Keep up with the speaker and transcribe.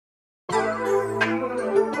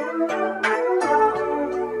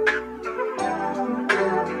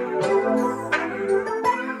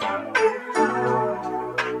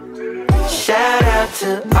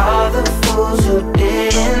to all the fools who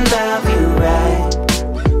didn't love you right.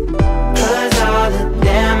 'Cause all the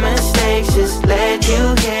damn mistakes just led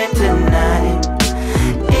you here tonight.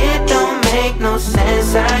 It don't make no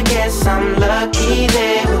sense, I guess I'm lucky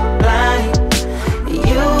they were blind.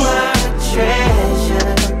 You are a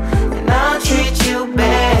treasure, and I'll treat you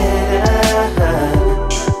better.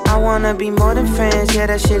 I wanna be more than friends, yeah,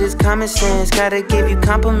 that shit is common sense. Gotta give you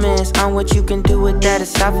compliments on what you can do with that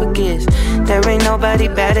esophagus. There ain't nobody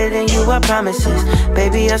better than you, I promises.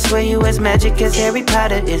 Baby, I swear you as magic as Harry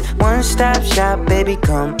Potter is. One stop shop, baby,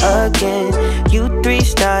 come again. You 3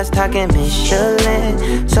 stars, talking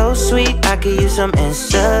Michelin. So sweet, I could use some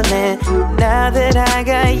insulin. Now that I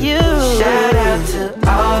got you. Shout out to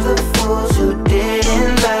all the fools who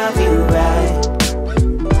didn't love you right.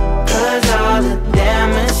 'Cause all the damn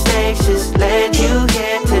mistakes just led you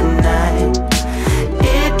here tonight.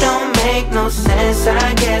 It don't make no sense,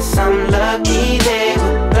 I guess I'm lucky they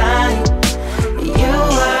were blind. You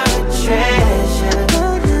are a treasure,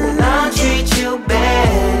 and I'll treat you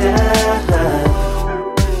better.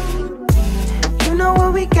 You know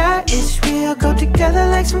what we got is real. Go together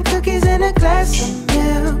like some cookies in a glass of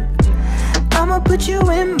milk. I'ma put you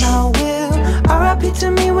in my will. R.I.P.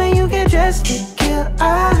 to me when you get dressed to kill.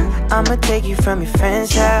 I'ma take you from your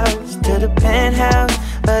friend's house to the penthouse,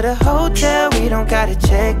 but a hotel we don't gotta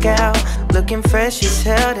check out. Looking fresh as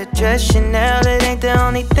hell, that dress Chanel, it ain't the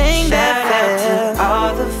only thing that fell. Shout out to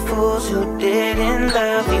all the fools who didn't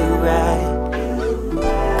love you right.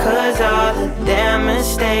 'Cause all the damn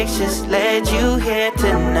mistakes just led you here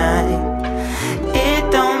tonight. It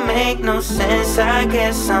don't make no sense, I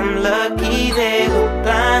guess I'm lucky they were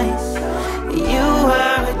blind. You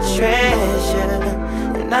are a treasure,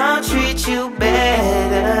 and I'll treat you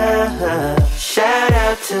better. Shout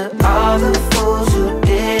out to all the fools who